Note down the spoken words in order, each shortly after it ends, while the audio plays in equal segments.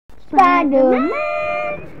Spider-Man.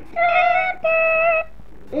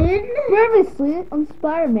 Previously on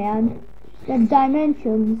Spider-Man, the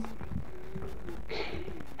dimensions.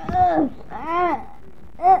 Oh.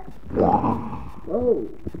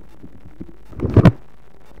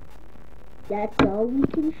 That's all we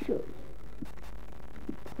can show.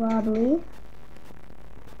 Probably.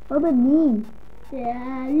 What about me?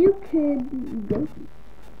 Yeah, you can go.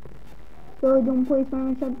 So we don't play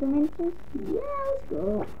Spider-Man Sharp Dimensions? Yeah, let's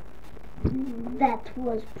go. That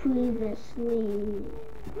was previously.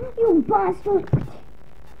 You bastard!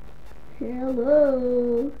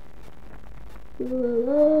 Hello.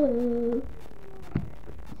 Hello.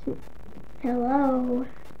 Hello.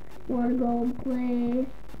 Wanna go and play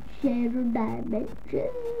Shattered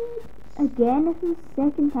Dimensions? Again, this is the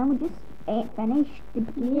second time we just ain't finished the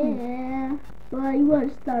game. Yeah. Well, you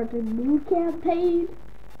wanna start a new campaign?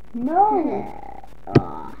 No!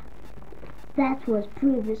 That was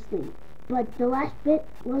previously. But the last bit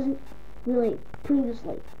wasn't really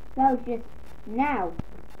previously. That was just now.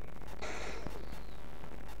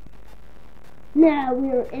 Now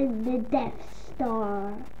we're in the Death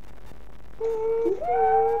Star.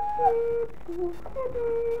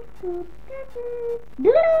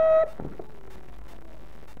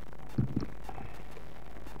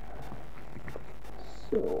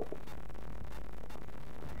 So,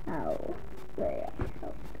 how will I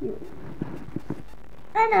help you?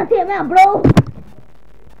 I know, get him out, bro!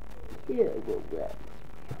 Here we go.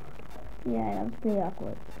 Yeah, that was pretty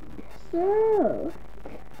awkward. So,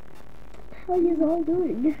 how you all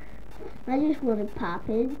doing? I just want to pop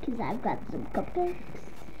in because I've got some cupcakes.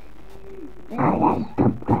 I like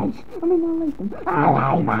cupcakes. I mean, I like them. I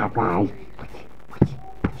like cupcakes.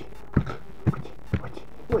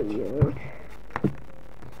 Weird.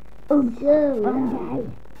 Oh, So, okay.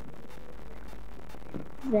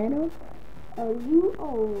 Venom, are you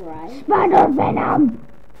alright? Spider Venom!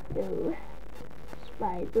 Oh,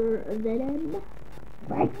 Spider Venom.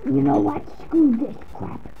 Right, you know what? Screw this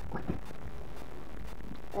crap.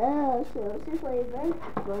 Oh, so seriously, very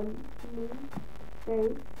fun.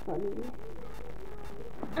 Very funny.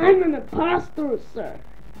 I'm an imposter, sir.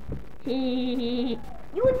 You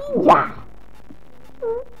ninja!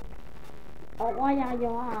 Oh,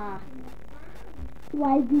 yeah.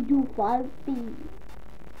 Why did you find me?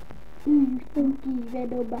 You funky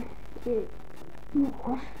Venom.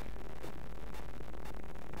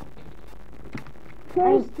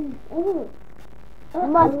 Kirsten,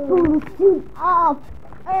 Must pull the suit off.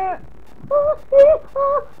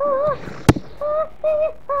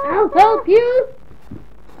 I'll help you.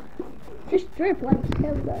 Just trip like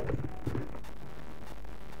hell does.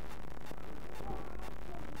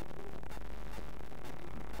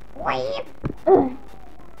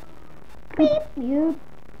 Beep you.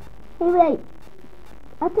 Hey, wait.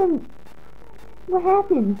 What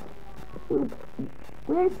happened?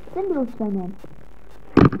 Where's Symbiote Spider-Man?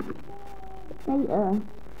 Hey,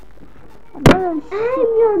 I'm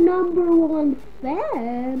your number one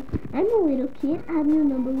fan. I'm a little kid. I'm your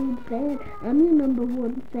number one fan. I'm your number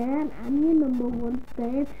one fan. I'm your number one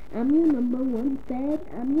fan. I'm your number one fan.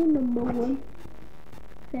 I'm your number one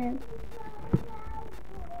fan.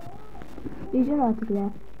 You should not do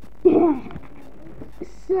that.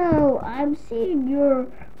 So, I'm seeing you're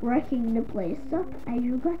wrecking the place up. I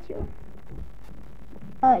you got you.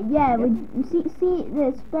 Yeah, we see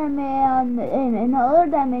the Spider-Man in another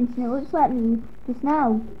dimension. It looks like me just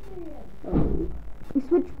now. We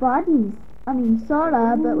switched bodies. I mean,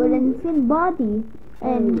 sorta, but we're in the same body.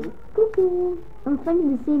 And I'm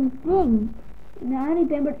thinking the same thing. Now I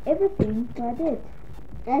remembered everything, so I did.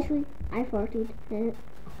 Actually, I farted.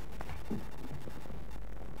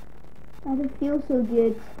 I don't feel so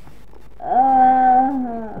good.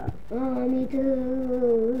 Me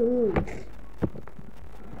too.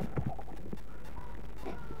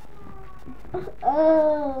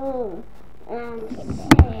 Oh, I'm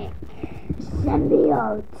sick.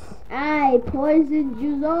 Symbiote. I poisoned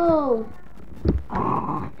you all.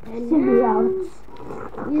 And Symbiote.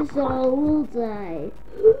 You all will die.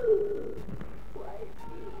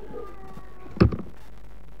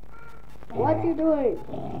 What you doing?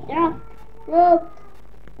 Yeah. Well,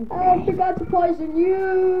 I forgot to poison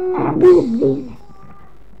you. I'm moving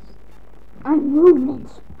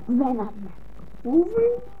Venom.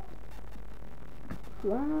 Moving?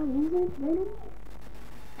 Wow, moving Venom?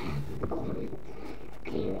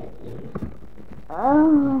 Oh,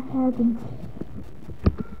 what happened?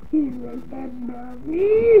 You remember me?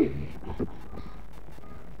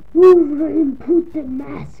 Wolverine put the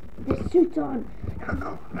mask, the suit on.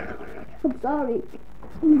 I'm sorry.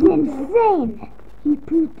 He's insane. He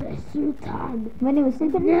put the suit on. When he was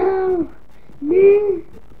sleeping? Now, me,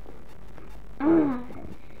 I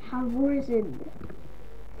have risen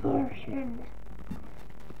for him.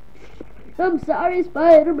 I'm sorry,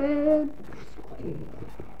 Spider-Man.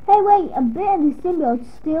 Hey, wait, a bit of the symbiote's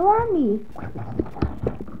still on me.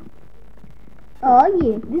 Oh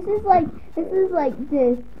yeah, this is like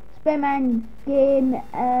the Spider-Man game.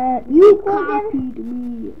 You sequel game. copied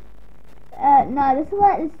me. No, this is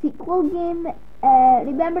like the sequel game.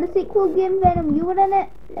 Remember the sequel game, Venom? You were in it,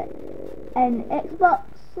 and Xbox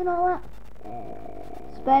and all that.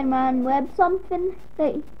 Spider-Man Web something.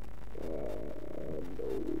 Like,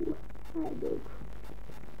 No, I don't.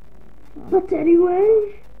 But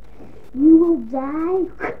anyway, you will die.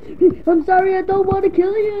 I'm sorry, I don't want to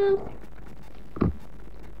kill you.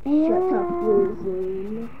 Shut up,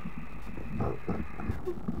 Wolverine.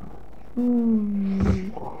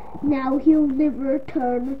 Now he'll never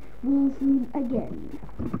turn Wolverine again.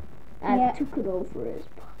 I took it over his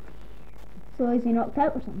body. so is he knocked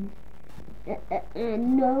out or something?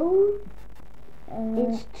 No,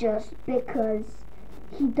 it's just because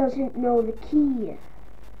he doesn't know the key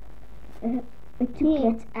to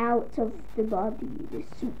get out of the body, the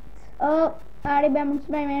suit. Oh, I remember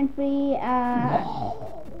Spider-Man 3.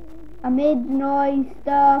 I made noise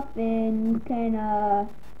stuff and kinda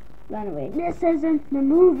ran away. This isn't the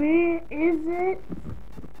movie, is it?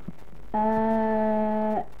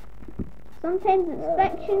 Sometimes it's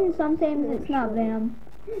fiction, sometimes it's not, Venom.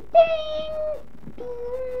 Ding!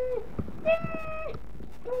 Ding!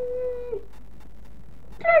 Ding!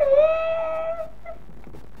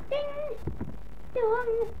 Ding!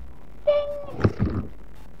 Ding! Ding!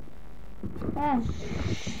 Ah,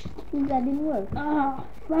 seems that didn't work. Ah,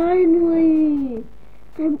 finally!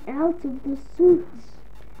 I'm out of the suit.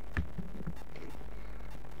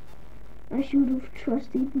 I should have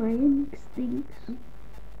trusted my instincts.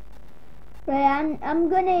 Right, I'm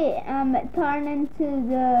gonna turn into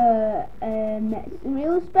the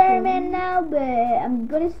real Spider-Man now, but I'm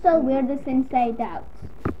gonna still wear this inside out.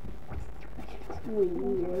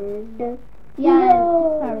 Weird. Yeah,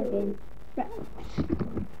 No. sorry, Ben. Right.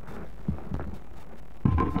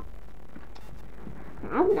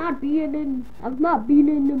 I've not been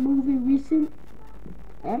in the movie recent.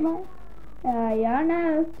 Am I? Yeah,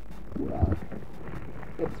 now. Well,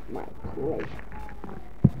 it's my pleasure.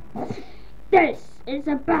 This is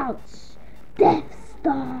about Death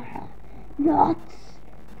Star, not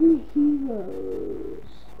the heroes.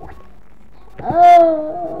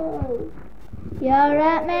 Oh, You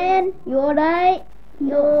alright, man? You alright?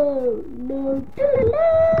 no.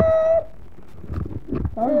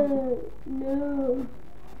 Oh. No.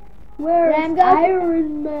 Where's Rango?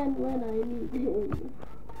 Iron Man when I need him?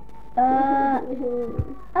 I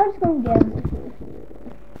was gonna get him.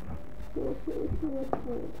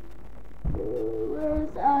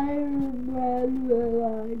 Where's Iron Man when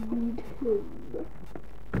I need him?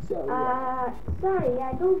 So, Sorry,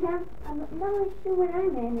 I don't have, I'm not really sure what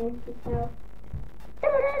Iron Man is, so.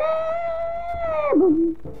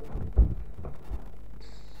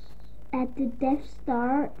 at the Death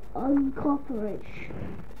Star Incorporation.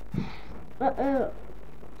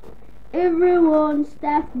 Everyone,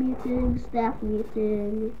 staff meeting.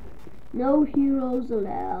 No heroes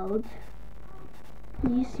allowed.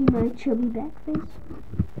 Do you see my chubby back face?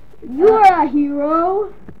 You're a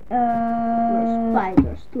hero! You're a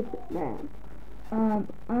spider, stupid man. I'm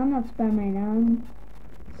not Spider-Man,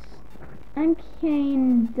 I'm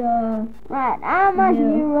kinda... Right, I'm a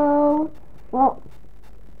Yeah. hero. Well,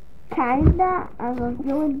 kinda. I'm a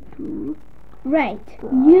villain too. Right,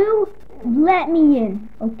 you let me in,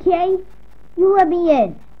 okay? You let me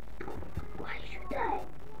in. Why should I?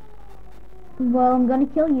 Well, I'm gonna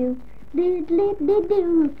kill you. He's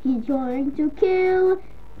going to kill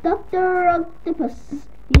Dr. Octopus.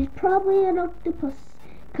 He's probably an octopus,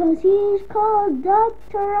 'cause he's called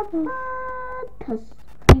Dr. Octopus.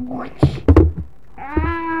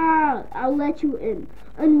 I'll let you in.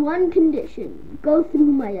 On one condition. Go through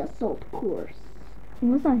my assault course.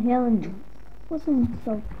 What's the hell in... What's an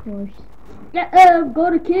assault course? I'm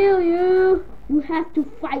gonna kill you. You have to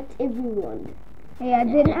fight everyone. Hey,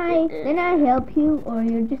 didn't I help you, or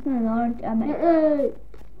you're just an large...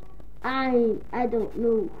 I don't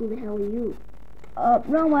know who the hell are you.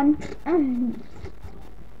 Wrong one.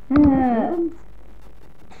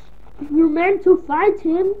 You're meant to fight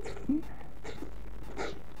him.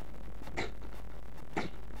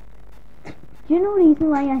 Do you know the reason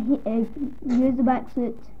why I use the back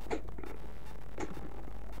suit?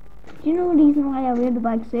 Do you know the reason why I wear the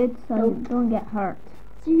back suit? So I don't get hurt.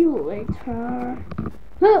 See you later.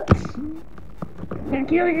 gonna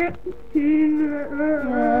kill you.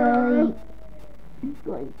 Really? I'm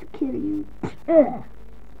going to kill you.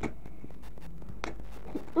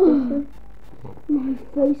 My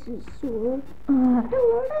face is sore.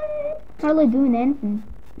 Hardly doing anything.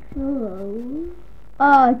 Hello.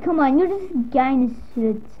 Oh, come on, you're just a guy in a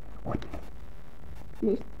suit.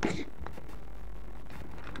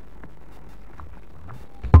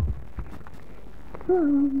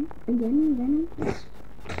 Again, Venom.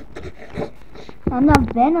 I'm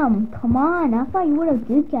not Venom. Come on, I thought you were a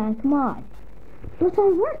good guy. Come on. But I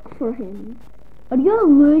work for him. Are you an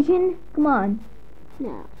illusion? Come on.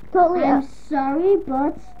 No. Totally. I'm sorry,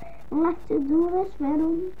 but I'll have to do this,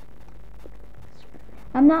 Venom.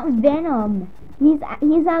 I'm not Venom. He's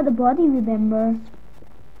out of the body, remember?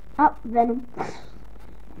 Up, Venom.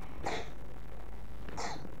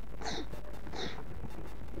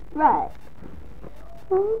 Right.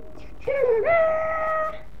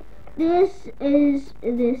 This is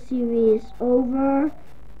the series over.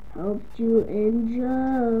 Hope you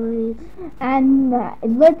enjoyed. And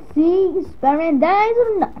let's see if Spider-Man dies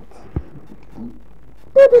or not.